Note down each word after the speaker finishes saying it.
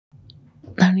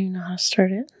I don't even know how to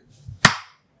start it.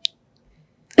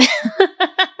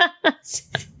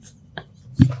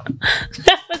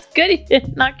 That was good. You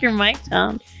didn't knock your mic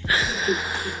down.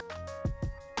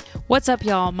 What's up,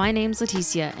 y'all? My name's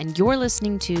Leticia, and you're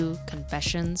listening to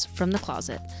Confessions from the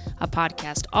Closet, a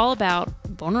podcast all about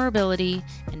vulnerability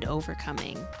and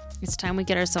overcoming. It's time we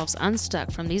get ourselves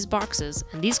unstuck from these boxes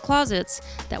and these closets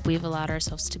that we've allowed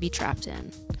ourselves to be trapped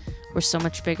in. We're so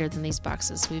much bigger than these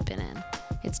boxes we've been in.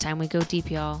 It's time we go deep,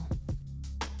 y'all.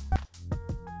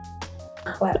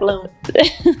 Hello.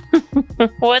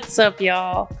 What's up,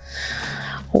 y'all?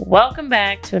 Welcome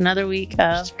back to another week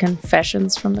of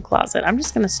Confessions from the Closet. I'm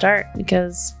just going to start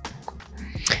because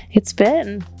it's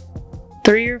been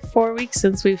 3 or 4 weeks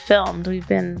since we filmed. We've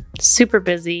been super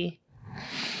busy.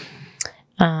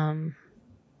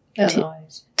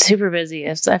 Super busy.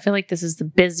 I feel like this is the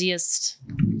busiest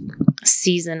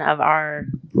season of our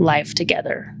life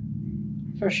together.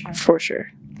 For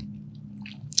sure.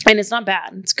 And it's not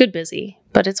bad. It's good busy,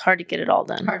 but it's hard to get it all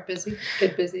done. Hard busy,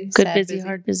 good busy, good sad busy,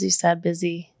 hard busy, sad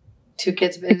busy. 2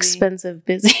 kids busy. Expensive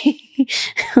busy.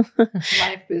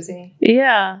 Life busy.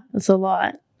 Yeah, it's a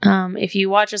lot. If you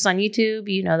watch us on YouTube,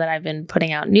 you know that I've been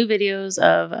putting out new videos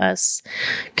of us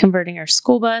converting our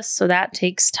school bus. So that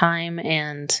takes time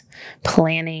and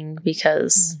planning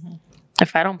because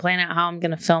if I don't plan out how I'm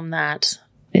going to film that,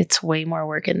 it's way more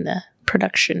work in the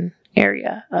production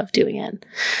area of doing it.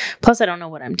 Plus, I don't know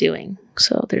what I'm doing.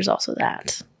 So there's also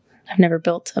that. I've never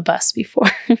built a bus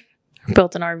before.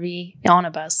 Built an RV on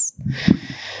a bus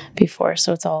before.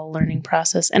 So it's all a learning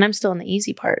process. And I'm still in the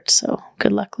easy part. So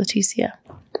good luck, Leticia.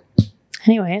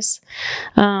 Anyways,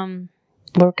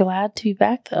 we're glad to be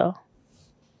back, though.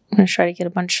 I'm going to try to get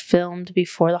a bunch filmed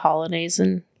before the holidays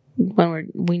and when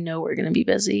we know we're going to be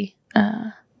busy.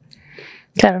 Got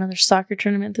another soccer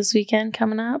tournament this weekend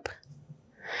coming up.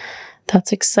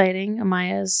 That's exciting.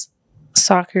 Amaya's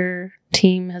soccer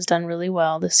team has done really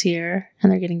well this year,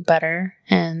 and they're getting better,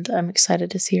 and I'm excited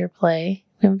to see her play.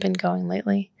 We haven't been going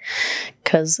lately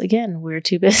because, again, we're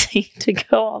too busy to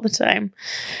go all the time.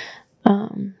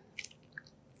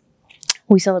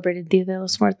 We celebrated Dia de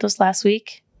los Muertos last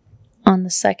week on the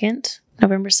 2nd.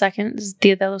 November 2nd is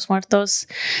Dia de los Muertos.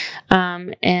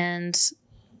 And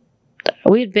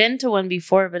we had been to one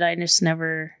before, but I just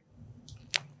never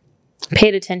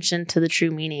paid attention to the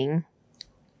true meaning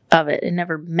of it. It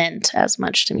never meant as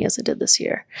much to me as it did this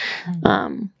year.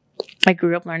 I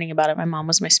grew up learning about it. My mom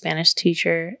was my Spanish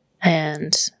teacher,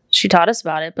 and she taught us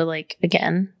about it. But,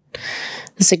 again,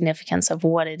 the significance of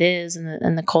what it is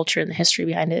and the culture and the history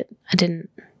behind it, I didn't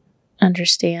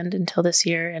understand until this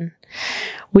year. And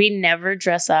we never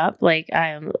dress up.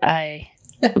 I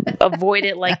avoid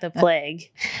it like the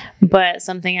plague. But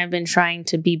something I've been trying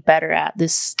to be better at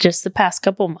just the past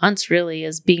couple months really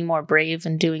is being more brave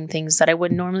and doing things that I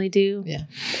wouldn't normally do. Yeah.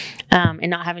 And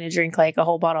not having to drink a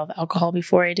whole bottle of alcohol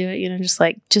before I do it,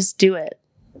 just do it.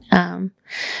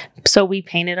 So we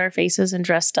painted our faces and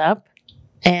dressed up,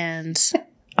 and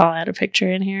I'll add a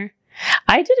picture in here.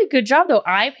 I did a good job though.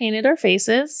 I painted our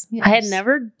faces. Yes. I had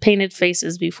never painted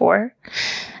faces before.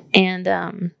 And,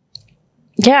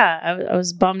 I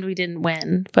was bummed we didn't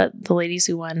win, but the ladies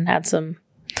who won had some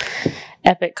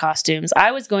epic costumes.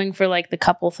 I was going for the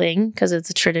couple thing because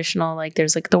it's a traditional,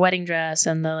 there's the wedding dress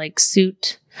and the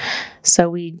suit. So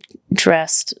we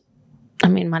dressed,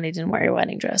 Monday didn't wear a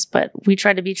wedding dress, but we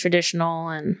tried to be traditional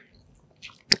and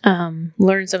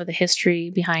learn some of the history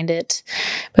behind it.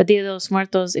 But Dia de los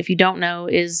Muertos, if you don't know,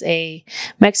 is a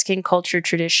Mexican culture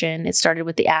tradition. It started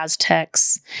with the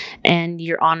Aztecs, and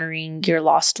you're honoring your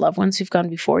lost loved ones who've gone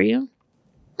before you.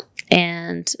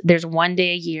 And there's one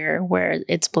day a year where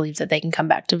it's believed that they can come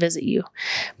back to visit you,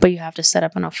 but you have to set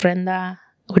up an ofrenda,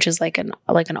 which is like an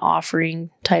offering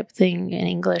type thing in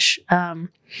English.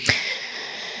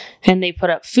 And they put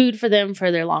up food for them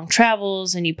for their long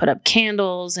travels, and you put up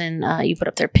candles, and you put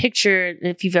up their picture.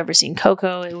 If you've ever seen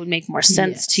Coco, it would make more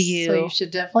sense to you. So you should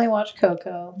definitely watch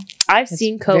Coco. I've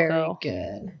seen Coco. Very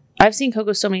good. I've seen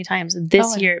Coco so many times.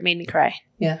 This year, it made me cry.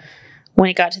 Yeah.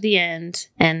 When it got to the end,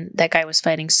 and that guy was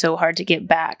fighting so hard to get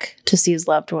back to see his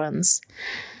loved ones,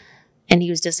 and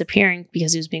he was disappearing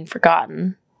because he was being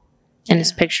forgotten. And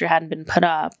his picture hadn't been put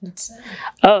up.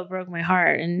 Oh, it broke my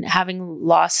heart. And having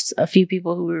lost a few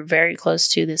people who we were very close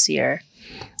to this year,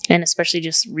 and especially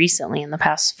just recently in the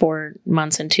past 4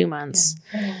 months and 2 months,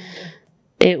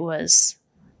 it was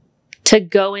to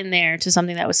go in there to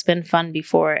something that was been fun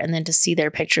before, and then to see their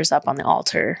pictures up on the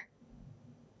altar.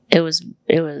 It was,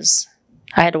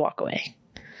 I had to walk away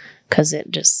because it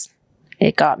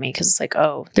got me. Because it's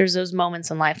there's those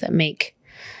moments in life that make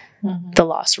the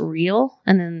loss real.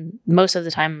 And then most of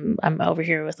the time I'm over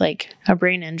here with like a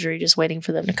brain injury, just waiting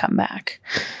for them to come back.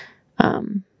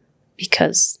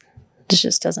 Because it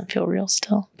just doesn't feel real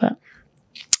still. But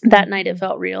that night it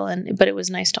felt real, but it was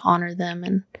nice to honor them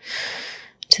and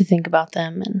to think about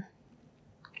them. And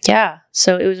yeah,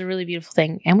 so it was a really beautiful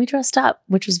thing. And we dressed up,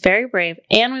 which was very brave.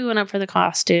 And we went up for the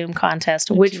costume contest,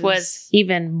 which was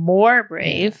even more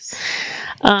brave. Yes.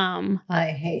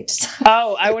 I hate.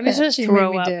 Oh, I wanted to just She throw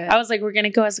made me up. do it. I was like, we're going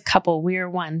to go as a couple. We are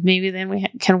one. Maybe then we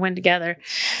can win together.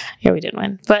 Yeah, we didn't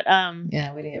win. But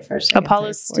Yeah, we didn't get first. second,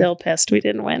 Apollo's third, still pissed we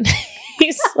didn't win.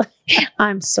 He's like,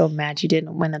 I'm so mad you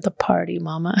didn't win at the party,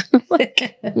 Mama.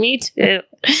 Like, me too.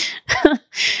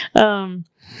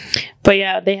 But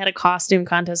yeah, they had a costume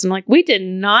contest. I'm like, we did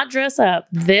not dress up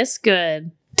this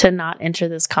good to not enter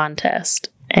this contest.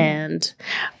 And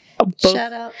both,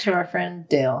 Shout out to our friend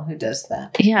Dale who does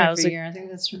that. Yeah, I every was like- year. I think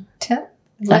that's 10th,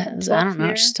 I 11th, don't know,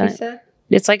 12th just year, a- he said.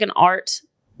 it's like an art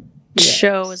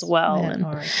show Yes, as well. we had And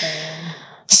art there.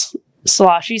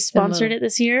 Sloshy sponsored little- it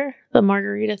this year. The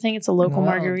margarita thing. It's a local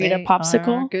Well, margarita they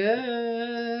popsicle. are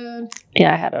good.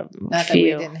 Yeah, I had a Not that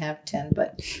few. we didn't have 10,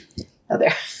 but other.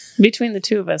 Between the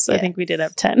two of us, I think we did Yes.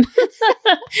 have 10.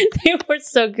 They were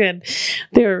so good.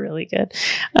 They were really good.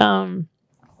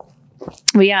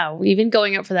 But yeah, even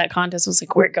going up for that contest was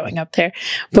like, we're going up there.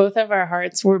 Both of our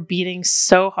hearts were beating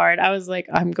so hard. I was like,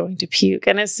 I'm going to puke.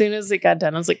 And as soon as it got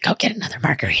done, I was like, go get another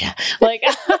margarita. Like,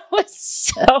 I was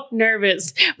so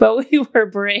nervous, but we were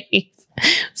brave.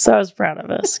 So I was proud of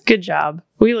us. Good job.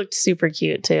 We looked super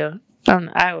cute too.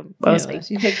 I was like,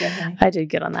 You did good, honey. I did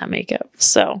good on that makeup.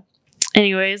 So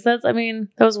anyways, that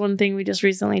was one thing we just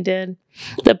recently did.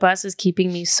 The bus is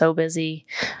keeping me so busy,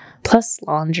 plus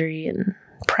laundry and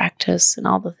practice and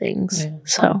all the things. Yeah.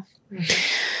 So,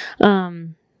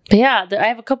 but yeah, I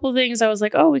have a couple of things I was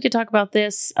like, oh, we could talk about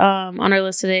this on our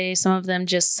list today. Some of them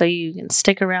just so you can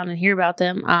stick around and hear about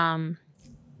them.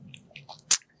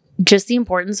 Just the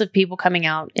importance of people coming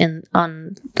out in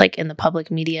the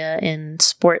public media, in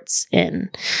sports,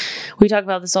 and we talk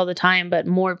about this all the time, but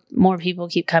more people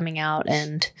keep coming out,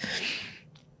 and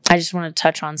I just want to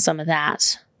touch on some of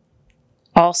that.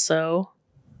 Also,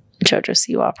 JoJo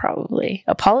Siwa probably.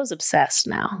 Apollo's obsessed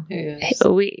now. Yes.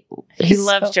 He He's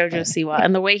loves so JoJo funny. Siwa,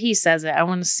 and the way he says it, I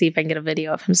want to see if I can get a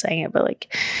video of him saying it, but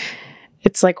like,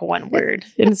 it's like one word,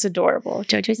 and it's adorable.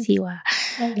 JoJo Siwa.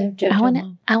 I love JoJo, I want to.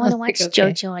 Mom. I want to Like, watch okay.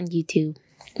 JoJo on YouTube.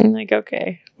 I'm like,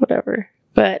 okay, whatever.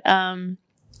 But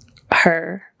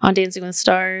her on Dancing with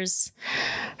Stars,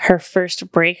 her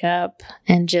first breakup,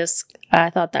 and just I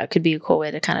thought that could be a cool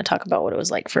way to kind of talk about what it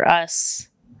was like for us,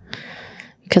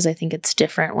 because I think it's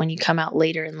different when you come out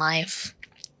later in life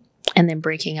and then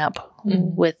breaking up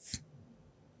with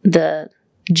the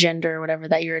gender or whatever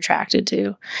that you're attracted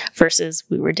to versus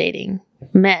we were dating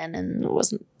men and it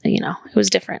wasn't, it was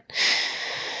different.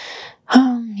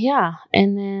 Yeah.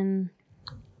 And then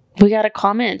we got a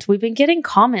comment. We've been getting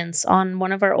comments on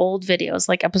one of our old videos,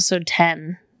 like episode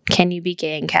 10. Can you be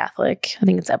gay and Catholic? I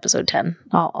think it's episode 10.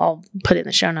 I'll put it in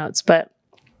the show notes, but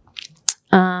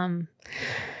some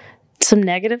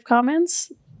negative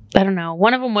comments. I don't know.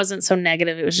 One of them wasn't so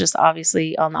negative. It was just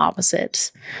obviously on the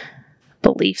opposite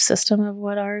belief system of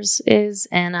what ours is,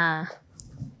 and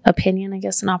opinion, I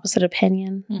guess, an opposite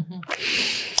opinion.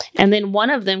 And then one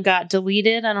of them got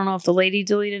deleted. I don't know if the lady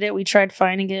deleted it. We tried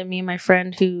finding it, me and my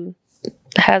friend who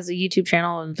has a YouTube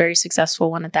channel and very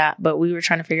successful one at that, but we were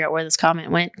trying to figure out where this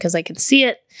comment went because I could see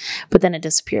it, but then it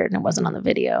disappeared and it wasn't on the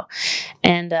video.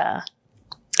 And I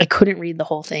couldn't read the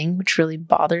whole thing, which really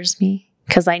bothers me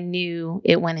because I knew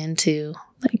it went into,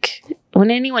 like,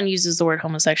 when anyone uses the word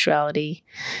homosexuality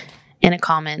in a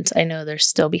comment, I know they're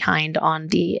still behind on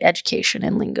the education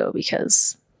and lingo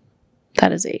because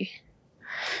that is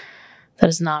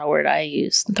not a word I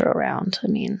use and throw around. I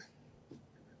mean,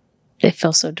 it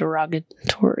feels so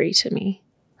derogatory to me.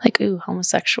 Like, ooh,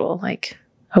 homosexual. Like,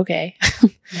 okay.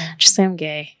 Just say I'm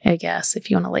gay, I guess, if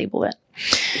you want to label it.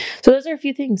 So those are a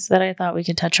few things that I thought we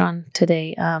could touch on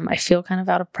today. I feel kind of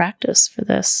out of practice for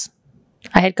this.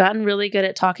 I had gotten really good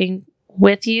at talking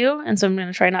with you, and so I'm going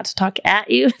to try not to talk at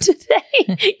you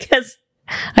today because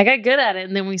I got good at it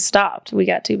and then we stopped. We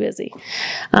got too busy.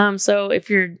 So if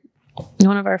you're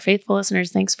one of our faithful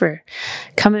listeners, thanks for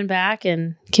coming back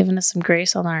and giving us some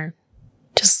grace on our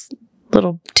just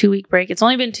little 2-week break. It's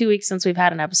only been 2 weeks since we've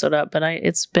had an episode up, but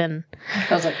it's been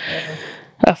Feels like forever.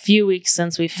 a few weeks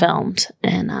since we filmed,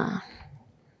 and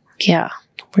yeah,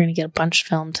 we're gonna get a bunch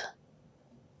filmed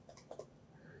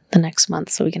the next month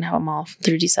so we can have them all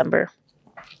through December.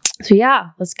 So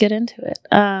yeah, let's get into it.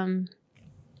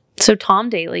 So Tom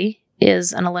Daly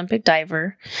is an Olympic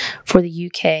diver for the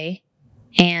UK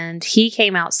and he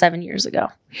came out 7 years ago.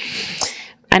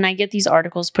 And I get these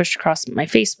articles pushed across my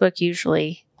Facebook,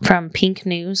 usually from Pink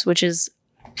News, which is,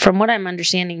 from what I'm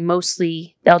understanding,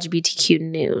 mostly LGBTQ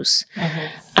news.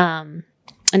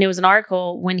 And it was an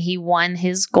article when he won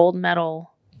his gold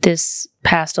medal this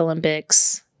past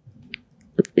Olympics.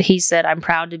 He said, "I'm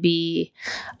proud to be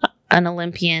an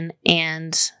Olympian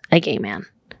and a gay man."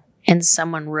 And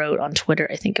someone wrote on Twitter,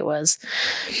 I think it was,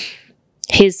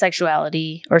 his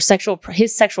sexuality or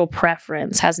his sexual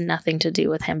preference has nothing to do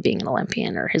with him being an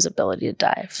Olympian or his ability to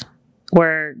dive.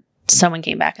 Where someone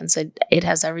came back and said, it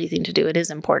has everything to do. It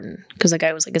is important. Because the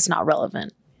guy was like, it's not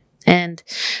relevant. And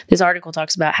this article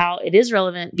talks about how it is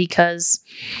relevant because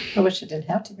I wish it didn't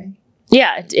have to be.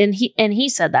 Yeah, and he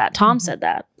said that. Tom said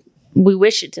that. We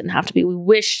wish it didn't have to be. We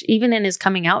wish, even in his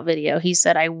coming out video, he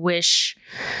said, I wish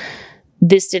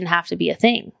this didn't have to be a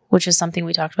thing, which is something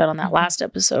we talked about on that last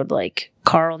episode. Like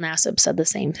Carl Nassib said the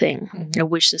same thing. I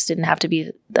wish this didn't have to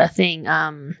be a thing.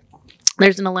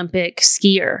 There's an Olympic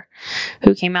skier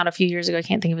who came out a few years ago. I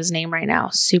can't think of his name right now.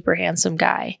 Super handsome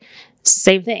guy.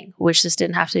 Same thing. Wish this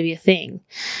didn't have to be a thing.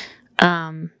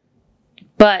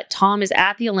 But Tom is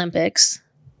at the Olympics,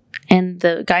 and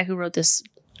the guy who wrote this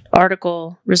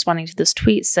article responding to this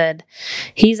tweet said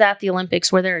he's at the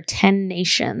Olympics where there are 10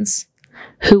 nations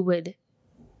who would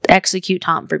execute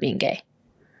Tom for being gay.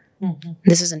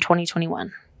 This is in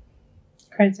 2021.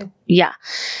 Crazy. Yeah.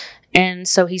 And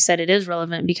so he said it is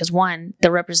relevant because, one,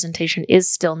 the representation is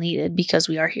still needed because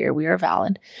we are here, we are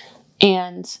valid.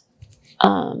 And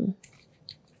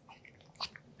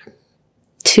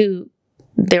two,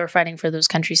 they were fighting for those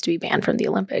countries to be banned from the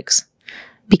Olympics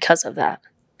because of that.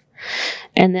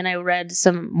 And then I read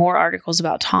some more articles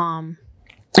about Tom,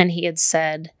 and he had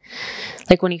said,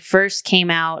 like, when he first came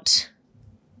out,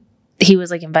 he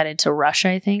was like invited to Russia,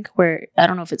 I think, where I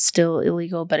don't know if it's still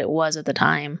illegal, but it was at the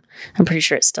time. I'm pretty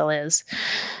sure it still is,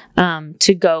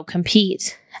 to go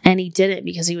compete. And he didn't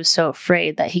because he was so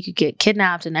afraid that he could get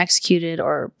kidnapped and executed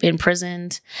or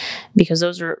imprisoned, because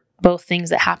those are both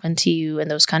things that happen to you in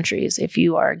those countries if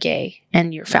you are gay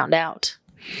and you're found out.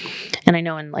 And I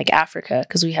know in like Africa,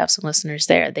 because we have some listeners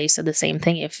there, they said the same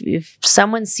thing. If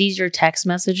someone sees your text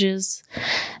messages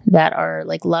that are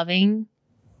like loving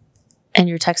and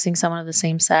you're texting someone of the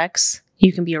same sex,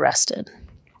 you can be arrested.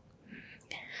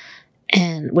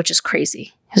 And which is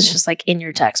crazy. It's just like in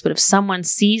your text. But if someone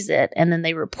sees it and then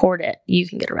they report it, you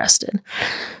can get arrested.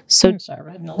 So start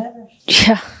writing a letter.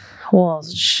 Yeah. Well,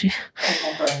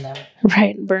 I'll burn them.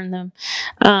 Right, burn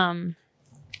them.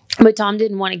 But Tom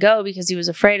didn't want to go because he was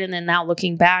afraid. And then now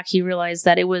looking back, he realized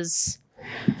that it was,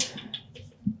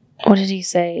 what did he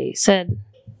say? He said,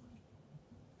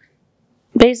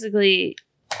 basically,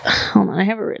 hold on, I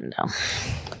have it written down.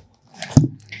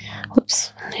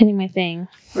 Whoops, I'm hitting my thing.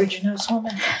 Read your notes,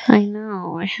 woman. I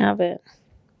know, I have it.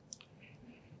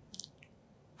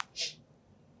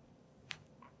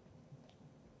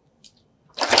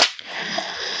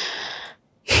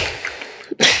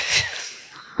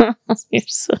 You're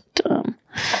so dumb.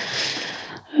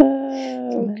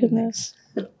 Oh, goodness.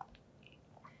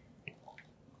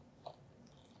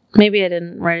 Maybe I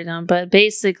didn't write it down, but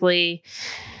basically,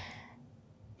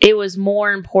 it was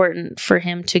more important for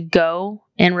him to go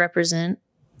and represent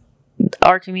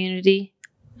our community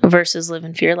versus live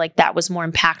in fear. Like, that was more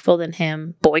impactful than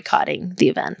him boycotting the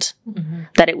event.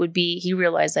 That it would be, he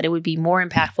realized that it would be more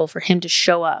impactful for him to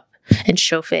show up and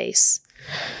show face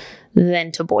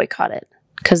than to boycott it.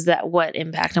 Because that, what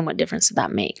impact and what difference did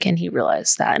that make? And he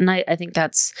realized that. And I think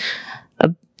that's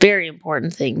a very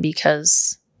important thing,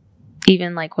 because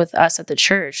even like with us at the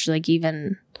church, like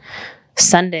even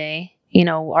Sunday, you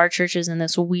know, our church is in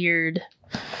this weird,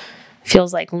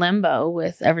 feels like limbo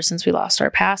with, ever since we lost our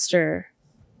pastor,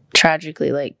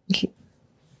 tragically, like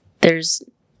there's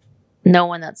no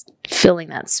one that's filling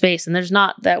that space. And there's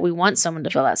not that we want someone to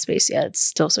fill that space yet. It's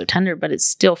still so tender, but it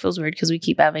still feels weird because we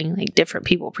keep having like different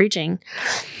people preaching.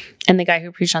 And the guy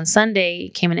who preached on Sunday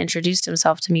came and introduced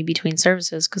himself to me between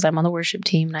services, because I'm on the worship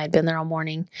team and I had been there all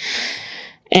morning.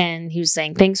 And he was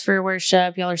saying, thanks for your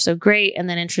worship. Y'all are so great. And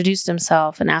then introduced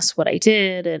himself and asked what I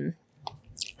did. And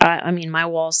I mean, my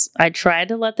walls, I tried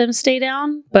to let them stay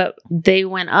down, but they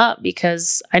went up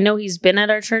because I know he's been at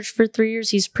our church for 3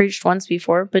 years. He's preached once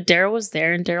before, but Daryl was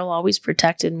there, and Daryl always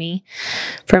protected me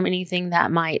from anything that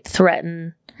might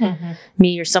threaten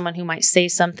me or someone who might say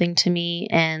something to me.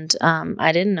 And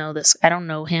I didn't know this. I don't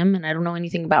know him, and I don't know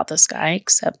anything about this guy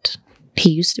except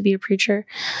he used to be a preacher.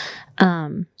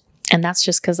 And that's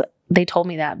just because they told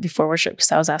me that before worship,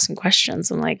 because I was asking questions.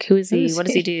 I'm like, who is he? What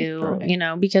does he do? You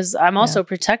know, because I'm also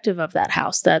protective of that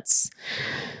house. It's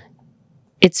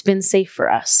been safe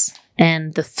for us.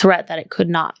 and the threat that it could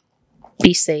not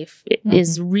be safe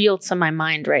is real to my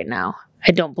mind right now.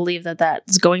 I don't believe that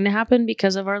that's going to happen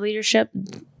because of our leadership.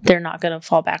 They're not going to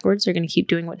fall backwards. They're going to keep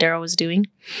doing what Daryl was doing.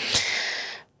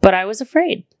 But I was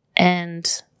afraid.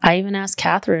 And I even asked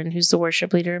Catherine, who's the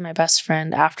worship leader, my best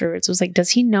friend, afterwards. I was like,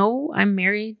 does he know I'm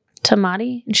married to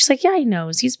Madi? And she's like, yeah, he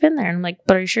knows. He's been there. And I'm like,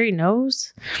 but are you sure he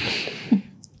knows?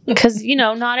 Because,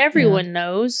 not everyone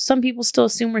knows. Some people still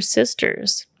assume we're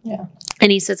sisters. Yeah.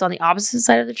 And he sits on the opposite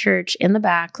side of the church in the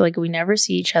back, like we never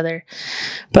see each other.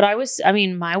 But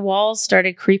my walls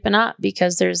started creeping up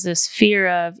because there's this fear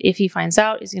of if he finds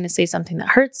out, he's going to say something that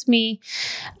hurts me,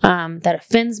 that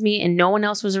offends me, and no one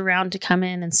else was around to come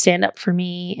in and stand up for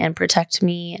me and protect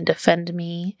me and defend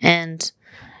me. And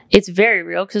it's very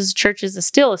real because church is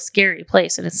still a scary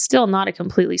place and it's still not a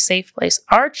completely safe place.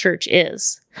 Our church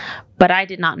is, but I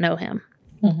did not know him,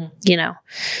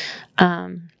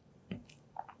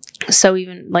 So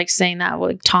even like saying that,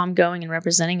 like Tom going and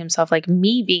representing himself, like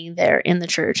me being there in the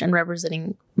church and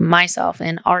representing myself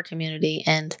in our community,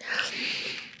 and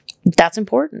that's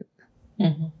important.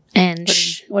 Mm-hmm. And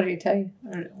what did he tell you?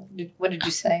 What did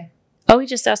you say? Oh, he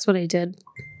just asked what I did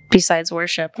besides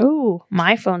worship. Oh,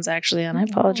 my phone's actually on. I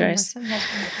apologize.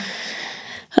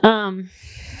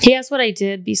 He asked what I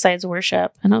did besides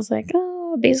worship, and I was like,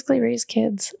 basically raise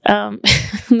kids. And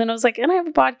then I was like, and I have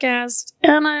a podcast,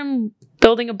 and I'm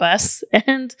building a bus,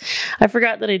 and I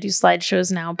forgot that I do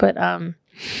slideshows now, but I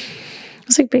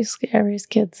was like, basically I raise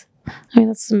kids. I mean,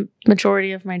 that's the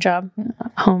majority of my job.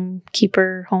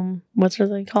 What's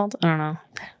they called? I don't know.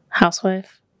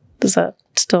 Housewife. Is that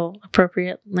still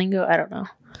appropriate lingo? I don't know.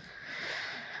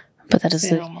 But that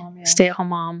is a stay-at-home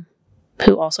mom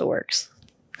who also works.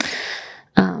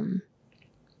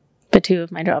 But 2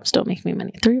 of my jobs don't make me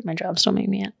money. 3 of my jobs don't make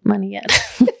me money yet.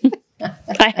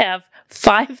 I have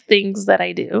 5 things that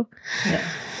I do. Yeah.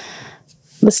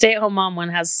 The stay-at-home mom one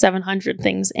has 700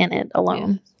 things in it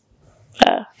alone.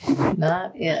 Yeah.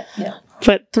 Not yet. Yeah.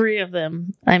 But 3 of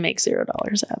them I make $0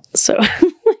 at. So,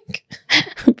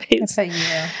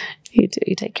 you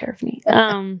take care of me.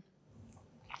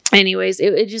 Anyways,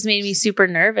 it just made me super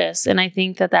nervous. And I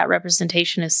think that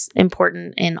representation is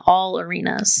important in all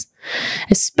arenas,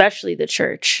 especially the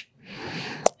church.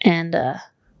 And, I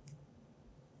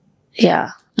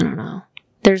don't know.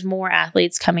 There's more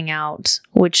athletes coming out,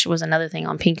 which was another thing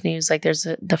on Pink News. Like there's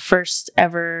the first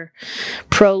ever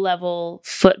pro level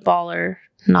footballer,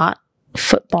 not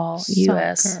football,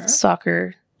 US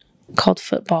soccer called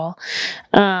football.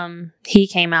 He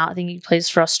came out, I think he plays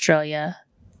for Australia,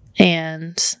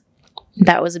 and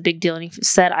that was a big deal. And he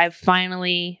said, I'm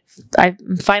finally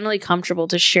comfortable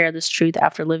to share this truth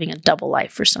after living a double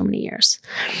life for so many years.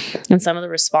 And some of the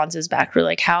responses back were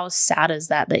like, how sad is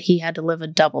that he had to live a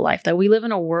double life? That we live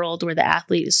in a world where the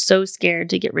athlete is so scared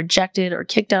to get rejected or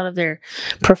kicked out of their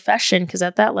profession, because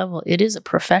at that level, it is a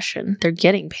profession. They're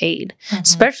getting paid,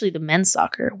 especially the men's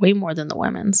soccer, way more than the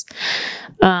women's.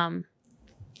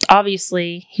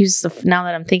 Obviously, now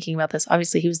that I'm thinking about this,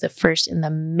 obviously he was the first in the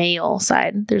male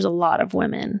side. There's a lot of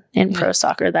women in pro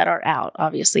soccer that are out.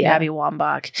 Obviously, Abby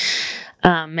Wambach,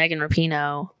 Megan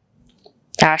Rapinoe,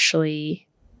 Ashley.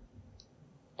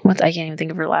 I can't even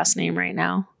think of her last name right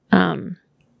now.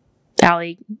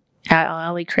 Allie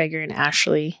Krager and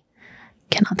Ashley.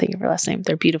 Cannot think of her last name.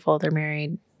 They're beautiful. They're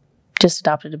married. Just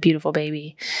adopted a beautiful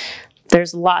baby.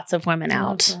 There's lots of women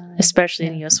out, especially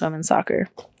in U.S. women's soccer.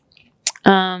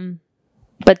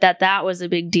 But that was a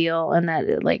big deal, and that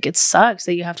it sucks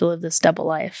that you have to live this double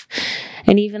life.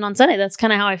 And even on Sunday, that's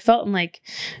kind of how I felt. I'm like,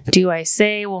 do I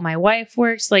say, well, my wife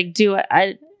works? Like,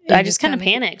 I just kind of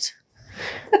panicked.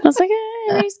 I was like,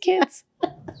 I raise kids.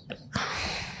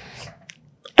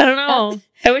 I don't know.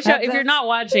 I wish if you're not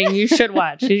watching, you should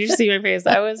watch. Did you see my face?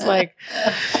 I was like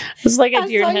a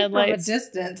deer in headlights. From a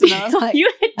distance, and I was like,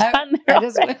 you had done there.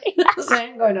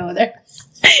 I'm going over there.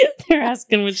 They're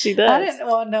asking what she does.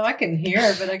 I can hear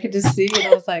her, but I could just see, and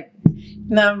I was like,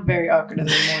 no, I'm very awkward in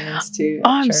the mornings too.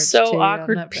 I'm so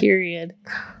awkward, period.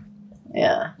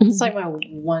 Yeah. It's like my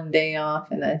one day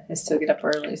off, and I still get up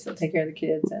early, so take care of the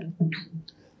kids, and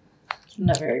I'm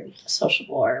not very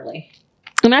sociable early.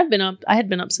 And I had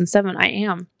been up since 7. I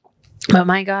am. But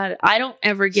my God, I don't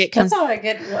ever get That's how I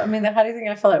get. I mean, how do you think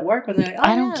I feel at work when they're like,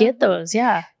 I don't get those.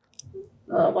 Yeah.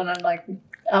 When I'm like,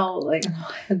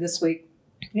 this week,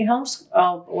 we're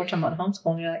talking about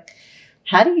homeschooling. You're like,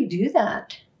 how do you do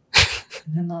that?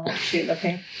 And then they're like, shoot,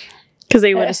 okay. Because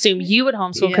they would assume you would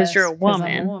homeschool because you're a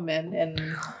woman. I'm a woman. And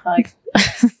like,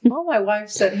 well, my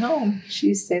wife's at home.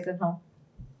 She stays at home.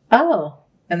 Oh.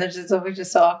 And they're just always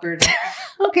just so awkward.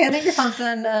 Okay, I think your phone's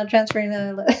done transferring.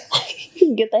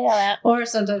 Get the hell out. Or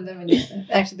sometimes, I mean,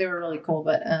 actually, they were really cool,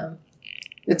 but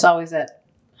it's always that,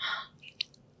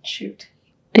 shoot.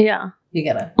 Yeah. You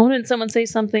gotta. Oh, didn't someone say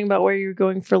something about where you're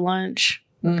going for lunch?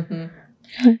 Mm-hmm.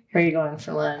 Where are you going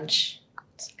for lunch?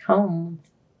 It's like home.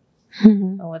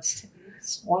 Mm-hmm. Oh,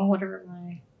 whatever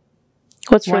my...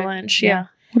 What's for wife, lunch? Yeah.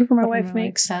 Whatever my wife wife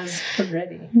makes. has put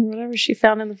ready. Whatever she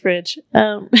found in the fridge.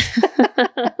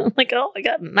 Like, oh, I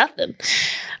got nothing.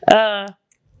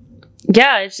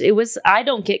 Yeah, it was, I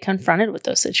don't get confronted with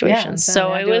those situations. Yeah, so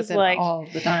I it deal was with like, all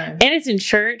the time. and it's in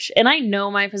church, and I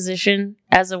know my position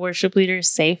as a worship leader is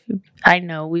safe. I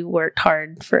know we worked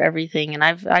hard for everything, and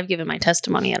I've given my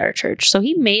testimony at our church. So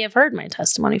he may have heard my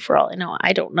testimony for all I know.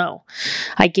 I don't know.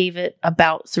 I gave it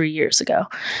about 3 years ago.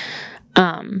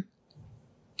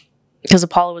 Because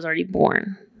Apollo was already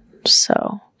born.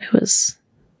 So it was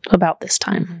about this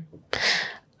time.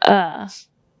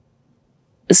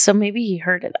 So maybe he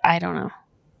heard it. I don't know.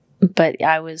 But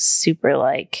I was super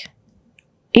like,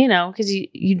 because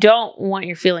you don't want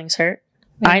your feelings hurt.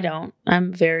 Yeah. I don't.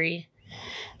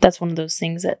 That's one of those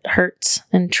things that hurts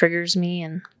and triggers me.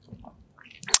 And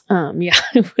yeah,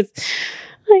 it was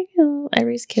like, I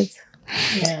raise kids.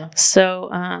 Yeah. So,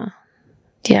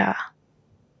 yeah,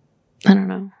 I don't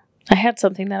know. I had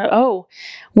something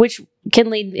which can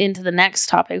lead into the next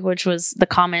topic, which was the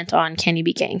comment on, can you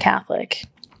be gay and Catholic?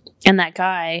 And that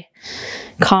guy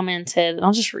commented,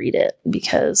 I'll just read it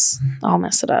because I'll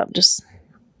mess it up.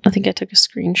 I think I took a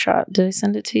screenshot. Did I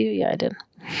send it to you? Yeah, I did.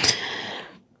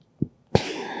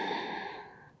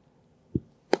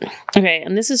 Okay,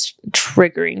 and this is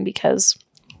triggering because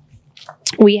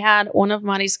we had one of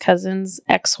Mari's cousin's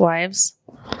ex-wives,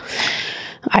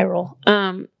 eye roll,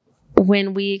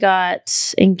 when we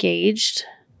got engaged,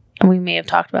 and we may have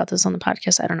talked about this on the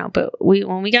podcast, I don't know, but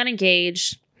when we got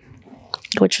engaged,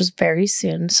 which was very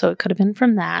soon, so it could have been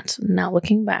from that. Now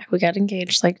looking back, we got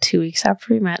engaged like 2 weeks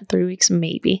after we met, 3 weeks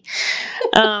maybe.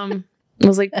 It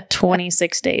was like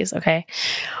 26 days, okay?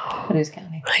 Who's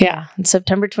counting? Yeah,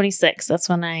 September 26th, that's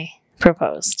when I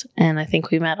proposed. And I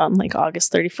think we met on like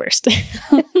August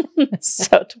 31st.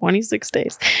 So 26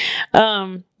 days.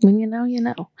 When you know, you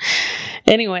know.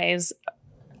 Anyways,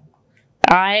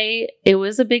 it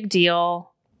was a big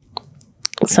deal.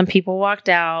 Some people walked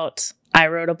out. I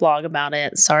wrote a blog about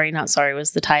it. Sorry, Not Sorry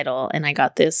was the title. And I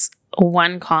got this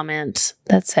one comment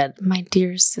that said, my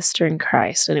dear sister in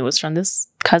Christ. And it was from this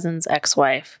cousin's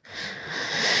ex-wife.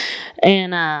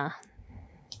 And I'm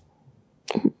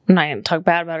not going to talk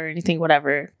bad about her or anything,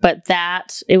 whatever. But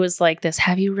it was like this,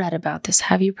 have you read about this?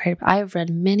 Have you prayed? I have read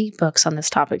many books on this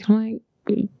topic. I'm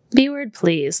like, be word,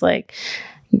 please. Like,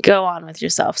 go on with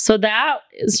yourself. So that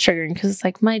is triggering because it's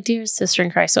like, my dear sister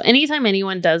in Christ. So anytime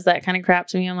anyone does that kind of crap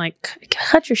to me, I'm like,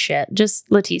 cut your shit. Just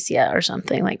Leticia or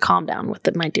something. Like, calm down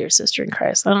with my dear sister in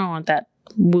Christ. I don't want that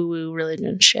woo-woo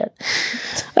religion shit.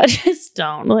 I just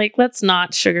don't. Like, let's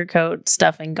not sugarcoat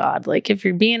stuff in God. Like, if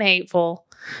you're being hateful,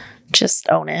 just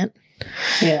own it.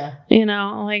 Yeah.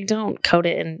 Like, don't coat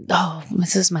it in,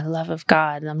 this is my love of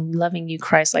God. I'm loving you,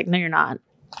 Christ. Like, no, you're not.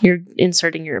 You're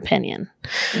inserting your opinion.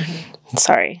 Mm-hmm.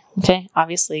 Sorry. Okay.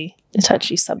 Obviously a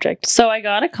touchy subject. So I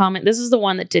got a comment. This is the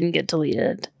one that didn't get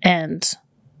deleted. And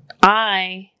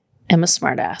I am a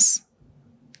smartass.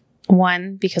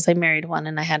 One, because I married one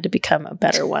and I had to become a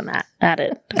better one at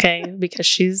it. Okay. Because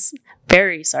she's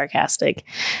very sarcastic.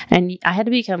 And I had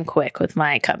to become quick with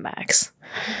my comebacks.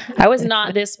 I was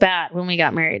not this bad when we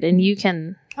got married. And you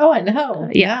can. Oh, I know.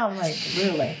 Yeah. Now I'm like,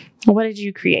 really? What did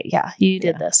you create? Yeah. You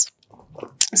did this.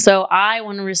 So I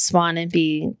want to respond and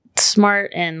be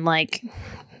smart and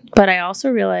but I also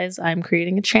realize I'm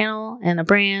creating a channel and a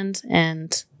brand,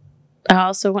 and I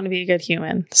also want to be a good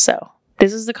human. So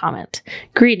this is the comment.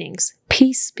 Greetings.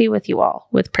 Peace be with you all,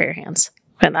 with prayer hands.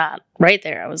 And that right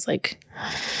there, I was like,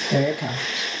 there you go.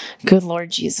 Good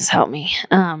Lord Jesus, help me.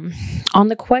 On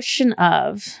the question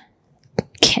of,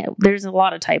 there's a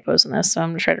lot of typos in this, so I'm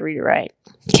going to try to read it right.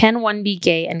 Can one be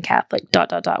gay and Catholic? ...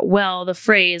 Well, the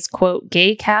phrase, quote,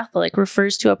 gay Catholic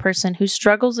refers to a person who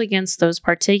struggles against those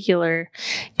particular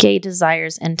gay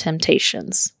desires and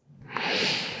temptations.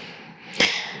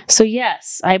 So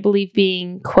yes, I believe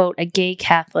being, quote, a gay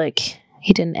Catholic,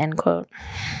 he didn't end quote,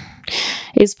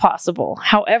 is possible.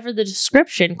 However, the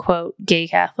description, quote, gay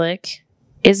Catholic,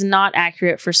 is not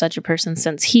accurate for such a person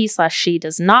since he/she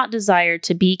does not desire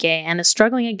to be gay and is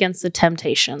struggling against the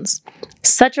temptations.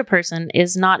 Such a person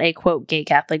is not a, quote, gay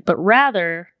Catholic, but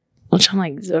rather, which I'm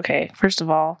like, okay, first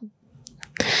of all,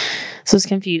 this is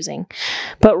confusing,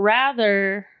 but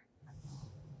rather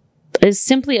is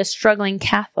simply a struggling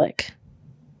Catholic.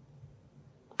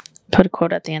 put a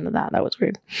quote at the end of that. That was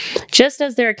weird. Just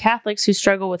as there are Catholics who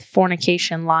struggle with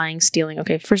fornication, lying, stealing.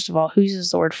 Okay, first of all, who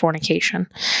uses the word fornication?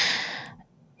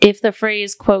 If the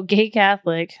phrase, quote, gay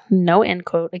Catholic, no end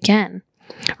quote, again,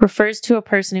 refers to a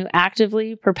person who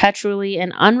actively, perpetually,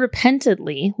 and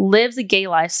unrepentantly lives a gay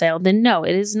lifestyle, then no,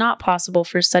 it is not possible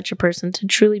for such a person to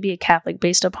truly be a Catholic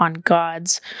based upon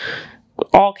God's,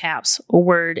 all caps,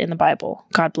 word in the Bible.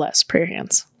 God bless, prayer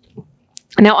hands.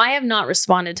 Now, I have not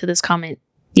responded to this comment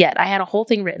yet. I had a whole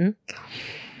thing written,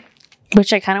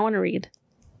 which I kind of want to read,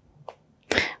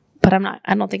 but I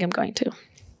don't think I'm going to.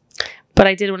 But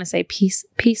I did want to say peace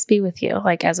be with you,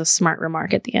 like as a smart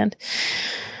remark at the end.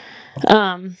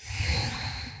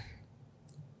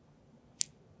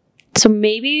 So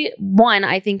maybe one,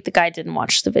 I think the guy didn't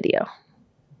watch the video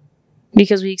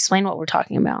because we explained what we're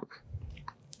talking about.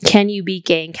 Can you be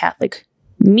gay and Catholic?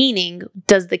 Meaning,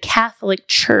 does the Catholic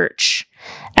Church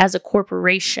as a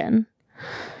corporation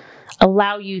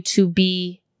allow you to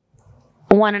be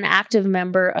an active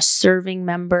member, a serving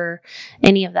member,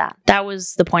 any of that? That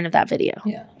was the point of that video.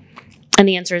 Yeah. And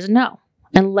the answer is no.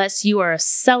 Unless you are a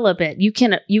celibate, you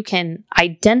can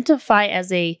identify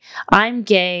as I'm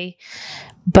gay,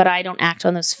 but I don't act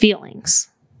on those feelings.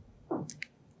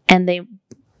 And they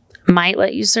might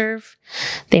let you serve.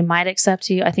 They might accept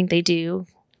you. I think they do.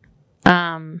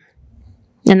 And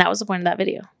that was the point of that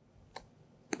video,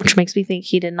 which makes me think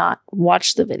he did not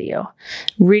watch the video.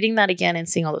 Reading that again and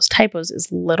seeing all those typos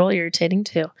is a little irritating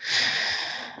too.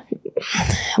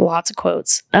 Lots of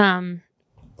quotes.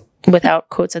 Without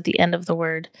quotes at the end of the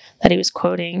word that he was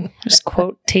quoting. Just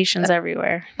quotations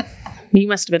everywhere. You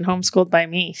must have been homeschooled by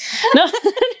me. No,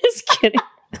 just kidding.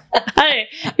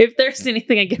 If there's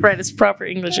anything I get right, it's proper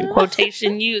English and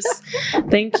quotation use.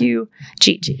 Thank you,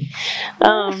 Gigi.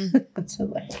 That's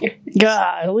hilarious.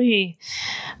 Golly.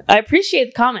 I appreciate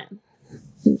the comment.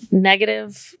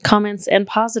 Negative comments and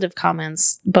positive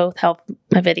comments both help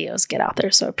my videos get out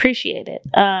there, so I appreciate it.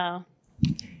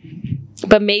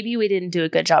 But maybe we didn't do a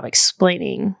good job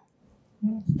explaining,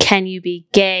 can you be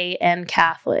gay and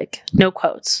Catholic? No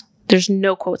quotes. There's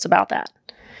no quotes about that.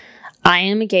 I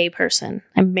am a gay person.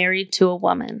 I'm married to a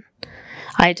woman.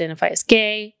 I identify as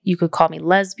gay. You could call me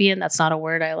lesbian. That's not a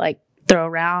word I throw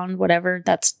around, whatever.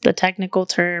 That's the technical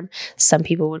term. Some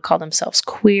people would call themselves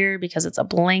queer because it's a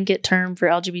blanket term for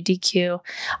LGBTQ.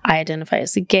 I identify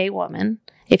as a gay woman,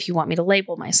 if you want me to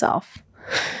label myself.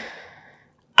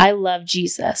 I love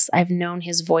Jesus. I've known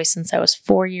his voice since I was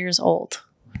 4 years old.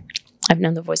 I've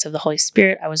known the voice of the Holy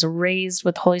Spirit. I was raised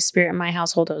with the Holy Spirit in my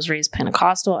household. I was raised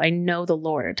Pentecostal. I know the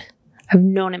Lord. I've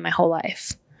known him my whole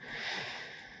life.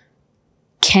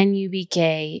 Can you be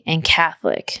gay and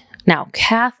Catholic? Now,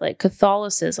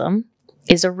 Catholicism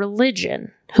is a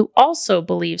religion who also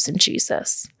believes in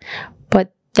Jesus.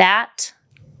 But that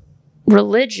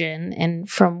religion,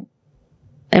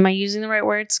 am I using the right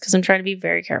words? Because I'm trying to be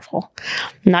very careful.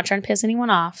 I'm not trying to piss anyone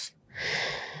off.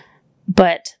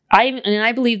 But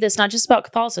I believe this not just about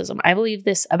Catholicism. I believe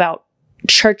this about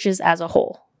churches as a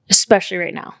whole, especially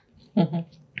right now. Mm-hmm.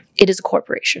 It is a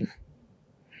corporation.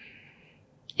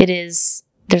 There's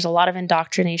a lot of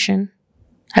indoctrination.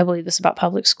 I believe this about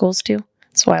public schools too.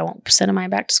 That's why I won't send mine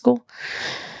back to school.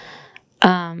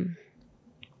 Some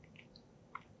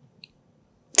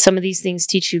of these things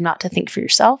teach you not to think for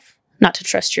yourself, not to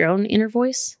trust your own inner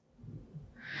voice,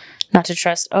 not to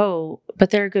trust, but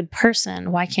they're a good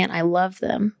person. Why can't I love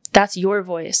them? That's your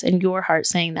voice and your heart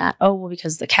saying that. Oh, well,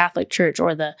 because the Catholic Church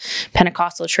or the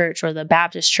Pentecostal Church or the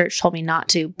Baptist Church told me not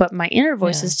to. But my inner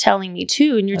voice is telling me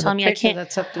to, and you're telling me I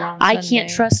can't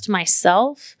trust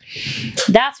myself.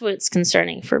 That's what's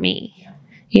concerning for me.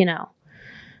 Yeah.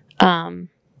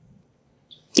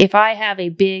 If I have a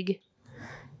big,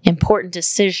 important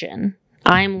decision,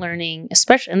 I'm learning,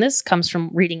 especially, and this comes from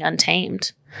reading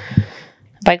Untamed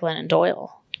by Glennon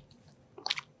Doyle.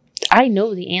 I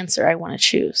know the answer I want to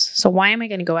choose. So why am I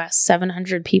going to go ask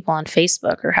 700 people on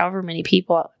Facebook or however many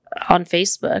people on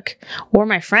Facebook or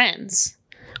my friends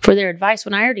for their advice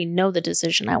when I already know the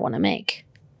decision I want to make?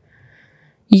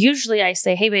 Usually I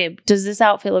say, hey, babe, does this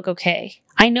outfit look okay?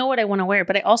 I know what I want to wear,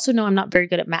 but I also know I'm not very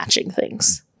good at matching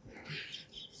things.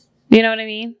 You know what I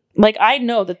mean? I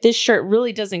know that this shirt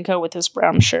really doesn't go with this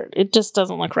brown shirt. It just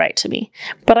doesn't look right to me.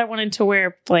 But I wanted to wear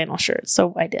a flannel shirt,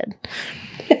 so I did.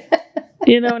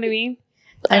 You know what I mean?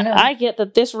 I know. I get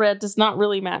that this red does not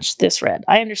really match this red.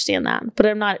 I understand that, but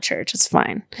I'm not at church. It's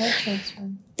fine. That's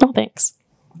fine. Oh, thanks.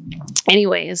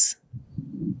 Anyways,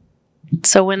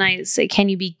 so when I say, can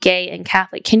you be gay and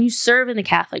Catholic? Can you serve in the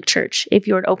Catholic Church if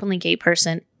you're an openly gay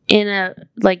person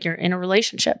you're in a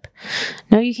relationship?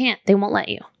 No, you can't. They won't let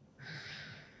you.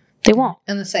 They won't.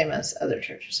 And the same as other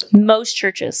churches. Most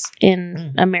churches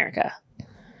in America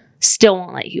still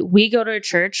won't let you. We go to a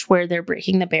church where they're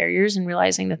breaking the barriers and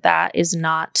realizing that that's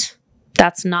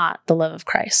not the love of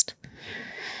Christ.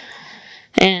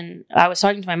 And I was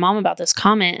talking to my mom about this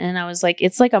comment, and I was like,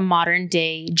 it's like a modern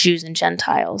day Jews and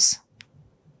Gentiles,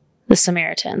 the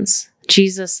Samaritans.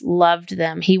 Jesus loved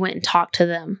them. He went and talked to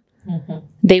them. Mm-hmm.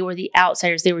 They were the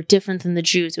outsiders. They were different than the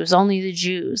Jews. It was only the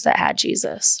Jews that had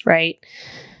Jesus, right?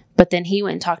 But then he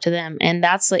went and talked to them. And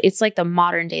it's like the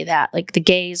modern day that, like the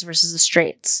gays versus the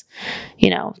straights,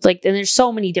 like, and there's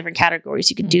so many different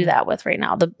categories you could do that with right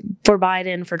now. For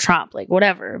Biden, for Trump, like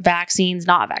whatever, vaccines,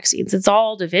 not vaccines. It's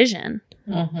all division.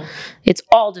 Mm-hmm. It's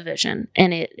all division.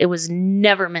 And it was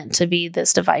never meant to be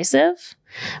this divisive,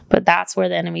 but that's where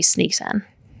the enemy sneaks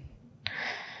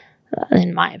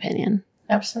in my opinion.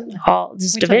 Absolutely. All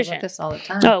this division. We talk about this all the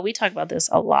time. Oh, we talk about this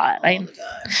a lot. All the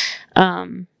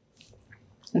time.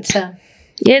 It's sad.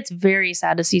 Yeah, it's very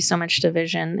sad to see so much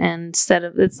division. And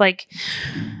it's like,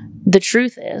 the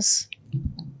truth is,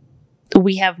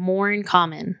 we have more in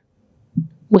common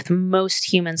with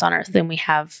most humans on earth than we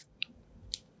have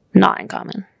not in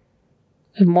common.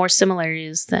 We have more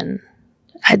similarities than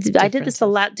I did this a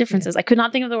lot. Differences. Yeah. I could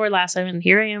not think of the word last time, and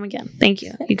here I am again. Thank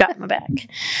you. You got my back.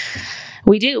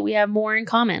 We do. We have more in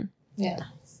common. Yeah.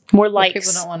 More likes.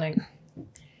 People don't want to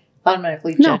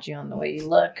automatically judge you on the way you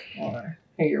look or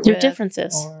who you're your with,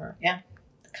 differences. Or,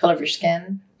 the color of your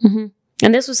skin. Mm-hmm.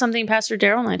 And this was something Pastor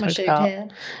Daryl and I talked about.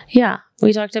 Head. Yeah.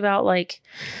 We talked about, like,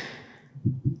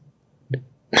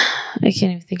 I can't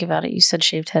even think about it. You said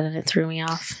shaved head and it threw me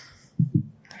off.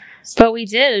 But we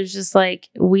did. It was just like,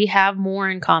 we have more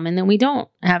in common than we don't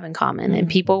have in common. Mm-hmm. And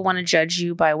people want to judge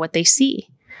you by what they see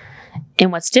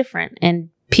and what's different. And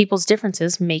people's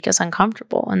differences make us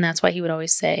uncomfortable. And that's why he would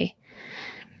always say,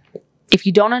 if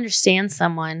you don't understand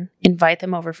someone, invite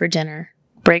them over for dinner,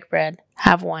 break bread,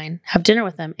 have wine, have dinner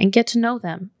with them, and get to know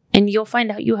them. And you'll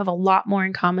find out you have a lot more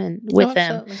in common with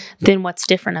them than what's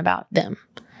different about them.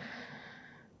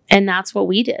 And that's what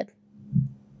we did.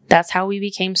 That's how we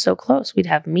became so close. We'd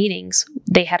have meetings.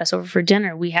 They had us over for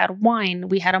dinner. We had wine.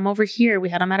 We had them over here. We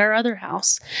had them at our other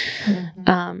house.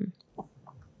 Mm-hmm.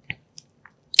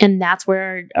 And that's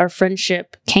where our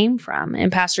friendship came from.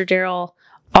 And Pastor Daryl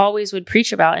always would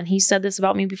preach about, and he said this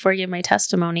about me before I gave my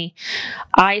testimony,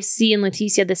 I see in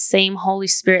Leticia the same Holy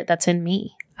Spirit that's in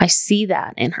me. I see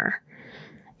that in her.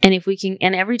 And if we can,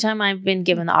 and every time I've been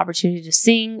given the opportunity to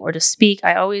sing or to speak,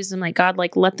 I always am like, God,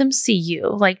 like, let them see you.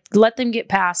 Like, let them get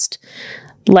past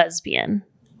lesbian,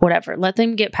 whatever. Let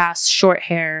them get past short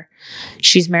hair.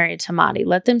 She's married to Madi.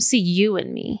 Let them see you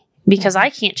in me, because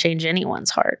I can't change anyone's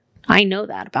heart. I know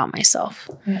that about myself.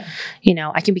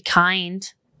 Yeah. I can be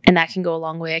kind, and that can go a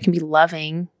long way. I can be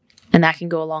loving, and that can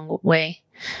go a long way.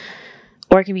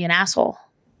 Or I can be an asshole,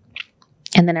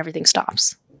 and then everything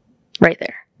stops right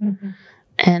there. Mm-hmm.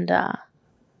 And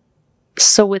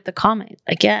so with the comment,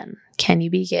 again, can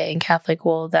you be gay and Catholic?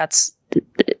 Well,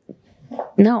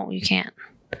 no, you can't.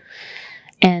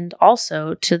 And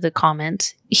also to the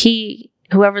comment,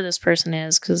 whoever this person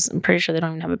is, because I'm pretty sure they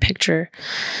don't even have a picture,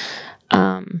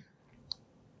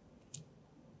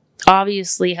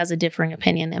 obviously has a differing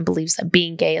opinion and believes that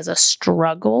being gay is a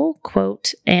struggle,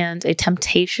 quote, and a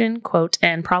temptation, quote,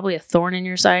 and probably a thorn in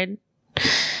your side.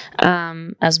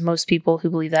 As most people who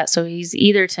believe that. So he's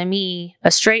either, to me, a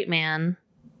straight man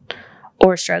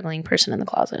or a struggling person in the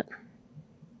closet.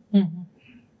 Mm-hmm.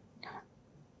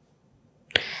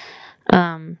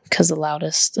 Because the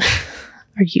loudest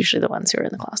are usually the ones who are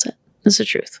in the closet. It's the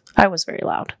truth. I was very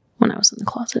loud when I was in the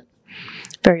closet.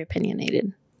 Very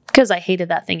opinionated. Because I hated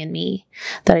that thing in me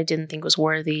that I didn't think was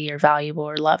worthy or valuable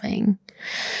or loving.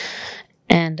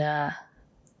 And,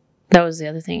 that was the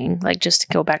other thing, like, just to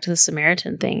go back to the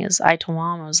Samaritan thing, is I told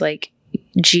Mom, I was like,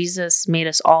 Jesus made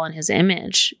us all in his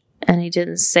image. And he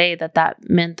didn't say that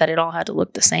meant that it all had to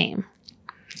look the same.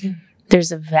 Yeah.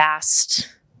 There's a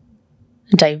vast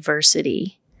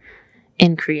diversity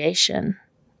in creation.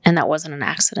 And that wasn't an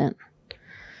accident.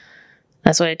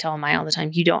 That's what I tell Maya all the time.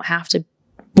 You don't have to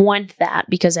want that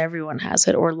because everyone has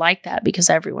it, or like that because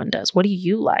everyone does. What do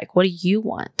you like? What do you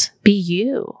want? Be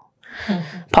you.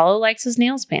 Mm-hmm. Paulo likes his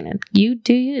nails painted. You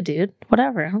do you, dude.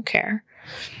 Whatever. I don't care.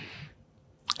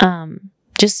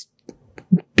 Just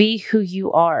be who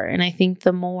you are. And I think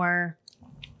the more,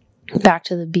 back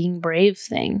to the being brave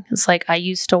thing, it's like I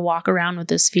used to walk around with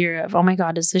this fear of, oh my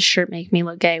God, does this shirt make me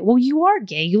look gay? Well, you are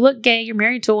gay. You look gay. You're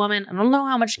married to a woman. I don't know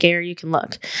how much gayer you can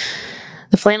look.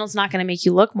 The flannel's not going to make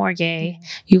you look more gay.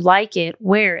 You like it,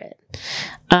 wear it.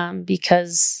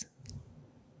 Because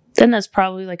then that's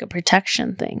probably like a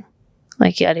protection thing.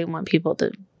 Like, I didn't want people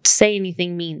to say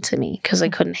anything mean to me because I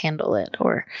couldn't handle it,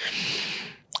 or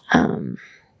yeah,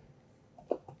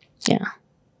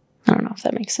 I don't know if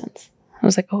that makes sense. I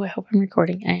was like, oh, I hope I'm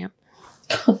recording. I am.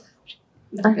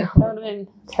 I know, that would have been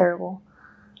terrible.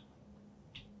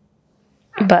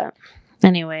 But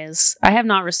anyways, I have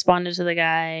not responded to the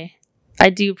guy. I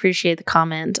do appreciate the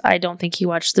comment. I don't think he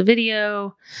watched the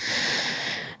video.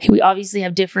 We obviously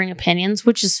have differing opinions,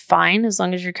 which is fine as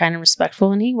long as you're kind of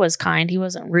respectful. And he was kind. He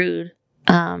wasn't rude.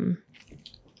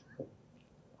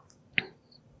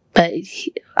 But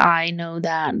I know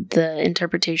that the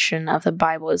interpretation of the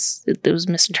Bible was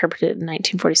misinterpreted in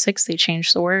 1946. They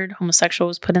changed the word. Homosexual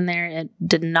was put in there. It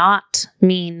did not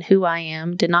mean who I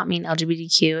am, did not mean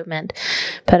LGBTQ. It meant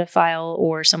pedophile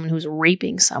or someone who's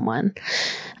raping someone.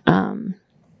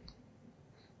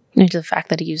 The fact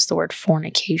that he used the word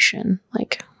fornication,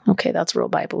 like, okay, that's real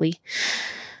Bible-y,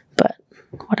 but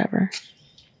whatever.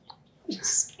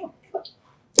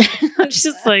 I'm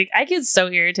just like, I get so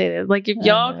irritated. Like, if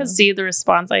y'all could see the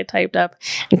response I typed up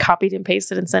and copied and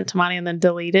pasted and sent to Monty and then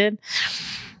deleted,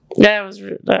 that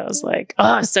was like, oh,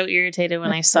 I was so irritated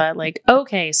when I saw it. Like,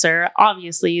 okay, sir,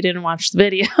 obviously you didn't watch the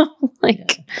video.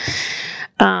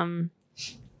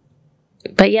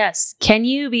 But yes, can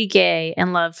you be gay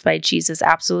and loved by Jesus?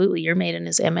 Absolutely. You're made in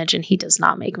his image and he does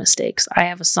not make mistakes. I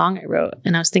have a song I wrote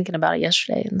and I was thinking about it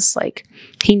yesterday, and it's like,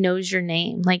 he knows your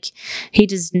name. Like, he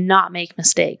does not make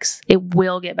mistakes. It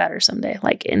will get better someday.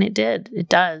 Like, and it did. It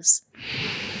does.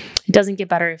 It doesn't get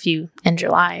better if you end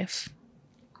your life.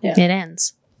 Yeah. It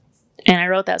ends. And I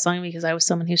wrote that song because I was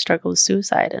someone who struggled with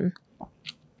suicide, and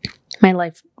my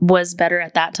life was better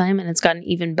at that time, and it's gotten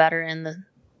even better in the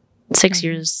 6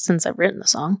 years since I've written the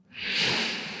song.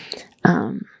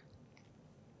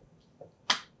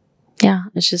 Yeah,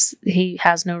 it's just, he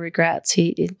has no regrets.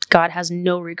 God has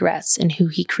no regrets in who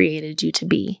he created you to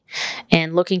be,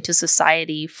 and looking to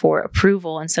society for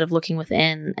approval instead of looking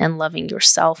within and loving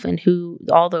yourself and who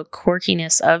all the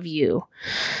quirkiness of you.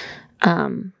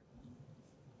 You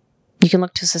can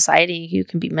look to society, you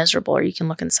can be miserable, or you can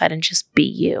look inside and just be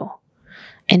you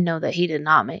and know that he did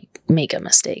not make a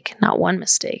mistake, not one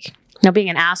mistake. Now,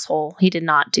 being an asshole, he did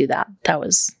not do that. That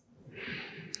was,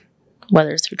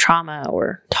 whether it's through trauma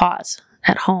or taught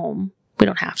at home, we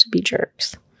don't have to be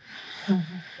jerks.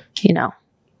 You know,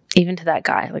 even to that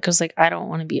guy, like, I was like, I don't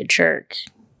want to be a jerk.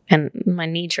 And my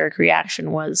knee-jerk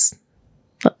reaction was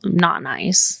not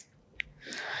nice.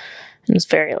 It was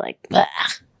very, like,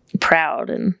 proud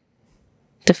and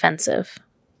defensive.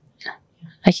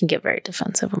 I can get very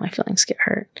defensive when my feelings get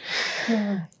hurt.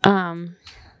 Yeah.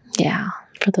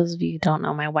 For those of you who don't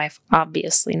know, my wife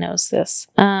obviously knows this.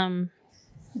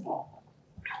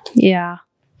 Yeah.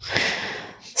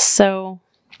 So,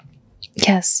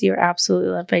 yes, you're absolutely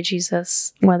loved by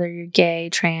Jesus, whether you're gay,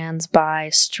 trans, bi,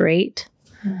 straight,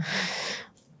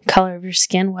 color of your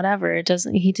skin, whatever.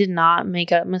 He did not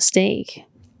make a mistake.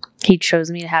 He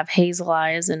chose me to have hazel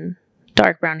eyes and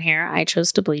dark brown hair. I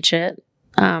chose to bleach it.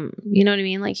 You know what I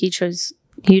mean? Like, he chose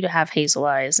you to have hazel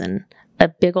eyes and a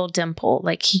big old dimple.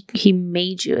 Like, he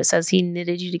made you. It says he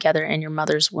knitted you together in your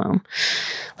mother's womb.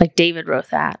 Like, David wrote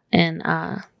that. And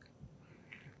I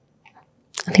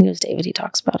think it was David. He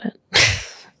talks about it.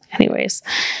 Anyways.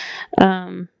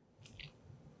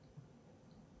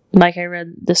 Like, I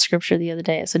read the scripture the other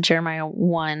day. It said Jeremiah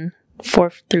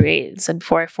 1:4-8. It said,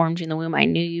 before I formed you in the womb, I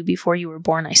knew you. Before you were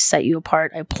born, I set you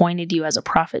apart. I appointed you as a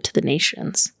prophet to the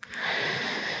nations.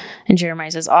 And Jeremiah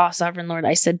says, oh, sovereign Lord,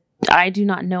 I said, I do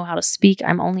not know how to speak.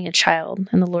 I'm only a child.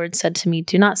 And the Lord said to me,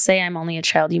 do not say I'm only a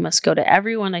child. You must go to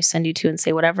everyone I send you to and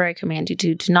say whatever I command you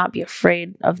to. Do not be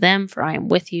afraid of them, for I am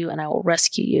with you and I will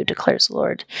rescue you, declares the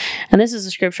Lord. And this is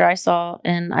a scripture I saw,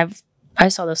 and I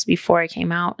saw this before I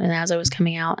came out and as I was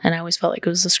coming out, and I always felt like it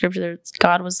was a scripture that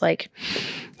God was like,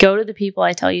 go to the people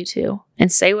I tell you to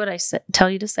and say what I tell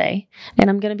you to say, and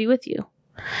I'm going to be with you.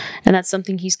 And that's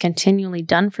something he's continually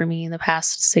done for me in the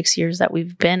past 6 years that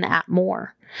we've been at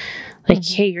more. Like,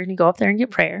 hey, you're going to go up there and get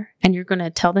prayer, and you're going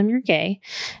to tell them you're gay,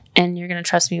 and you're going to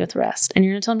trust me with the rest. And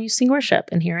you're going to tell them you sing worship,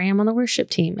 and here I am on the worship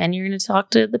team. And you're going to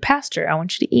talk to the pastor. I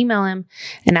want you to email him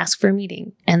and ask for a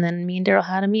meeting. And then me and Daryl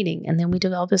had a meeting, and then we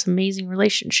developed this amazing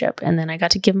relationship. And then I got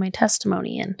to give my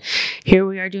testimony, and here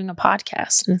we are doing a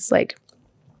podcast. And it's like,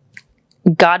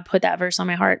 God put that verse on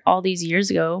my heart all these years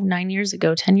ago, 9 years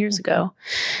ago, 10 years ago.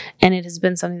 And it has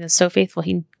been something that's so faithful.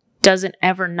 He doesn't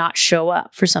ever not show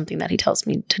up for something that he tells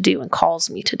me to do and calls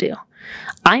me to do.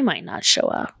 I might not show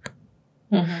up.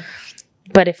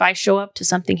 But if I show up to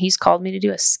something he's called me to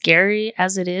do, as scary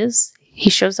as it is, he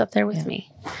shows up there with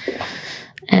me.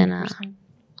 And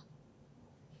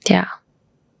yeah.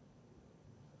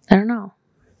 I don't know.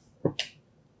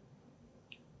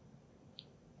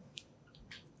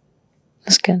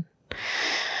 That's good.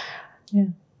 Yeah.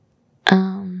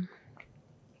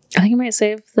 I think I might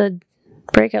save the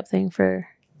breakup thing for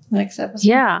next episode.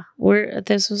 Yeah,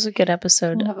 this was a good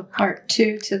episode. We'll have a part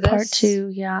 2 to this. Part 2,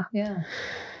 yeah. Yeah.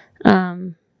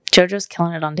 JoJo's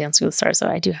killing it on Dancing with the Stars, so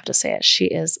I do have to say it. She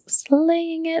is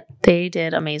slaying it. They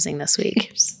did amazing this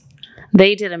week.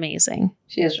 They did amazing.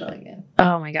 She is really good.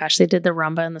 Oh my gosh, they did the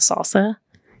rumba and the salsa.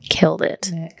 Killed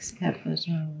it. Next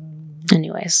episode.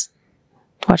 Anyways,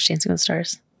 watch Dancing with the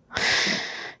Stars.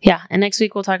 Yeah, and next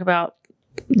week we'll talk about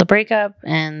the breakup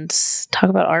and talk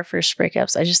about our first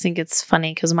breakups. I just think it's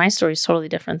funny because my story is totally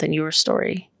different than your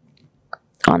story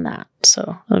on that.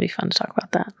 So it'll be fun to talk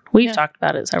about that. We've talked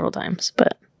about it several times,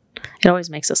 but it always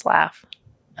makes us laugh.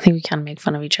 I think we kind of make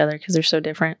fun of each other because they're so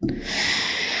different.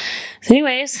 So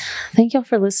anyways, thank y'all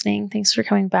for listening. Thanks for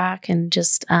coming back. And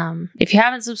just, if you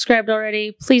haven't subscribed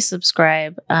already, please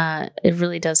subscribe. It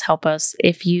really does help us.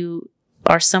 If you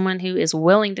are someone who is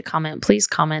willing to comment, please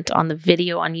comment on the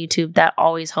video on YouTube. That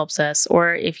always helps us.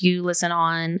 Or if you listen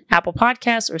on Apple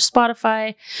Podcasts or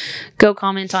Spotify, go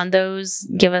comment on those.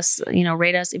 Give us,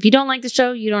 rate us. If you don't like the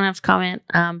show, you don't have to comment.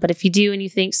 But if you do and you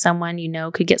think someone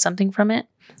could get something from it,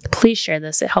 please share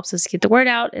this. It helps us get the word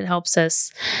out. It helps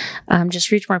us just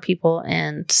reach more people.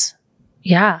 And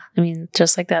yeah,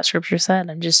 just like that scripture said,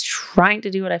 I'm just trying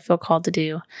to do what I feel called to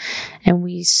do. And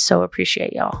we so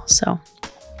appreciate y'all. So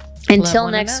until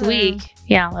next week.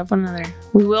 Yeah, love one another.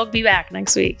 We will be back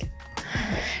next week.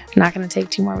 We're not going to take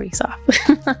 2 more weeks off.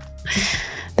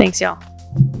 Thanks, y'all.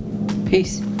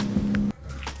 Peace.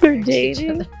 We're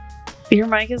dating. Your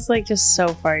mic is just so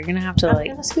far. You're going to have to I'm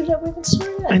gonna scoot up. We can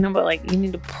start it. I know, but you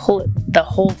need to pull it the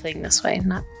whole thing this way.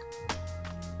 Not.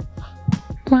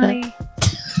 Why?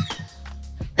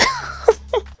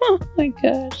 Oh my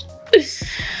gosh.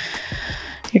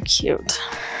 You're cute.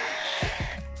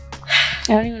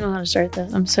 I don't even know how to start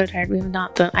this. I'm so tired.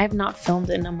 I have not filmed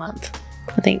in a month.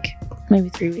 I think maybe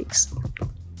 3 weeks.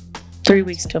 3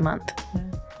 weeks to a month.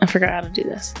 I forgot how to do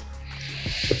this.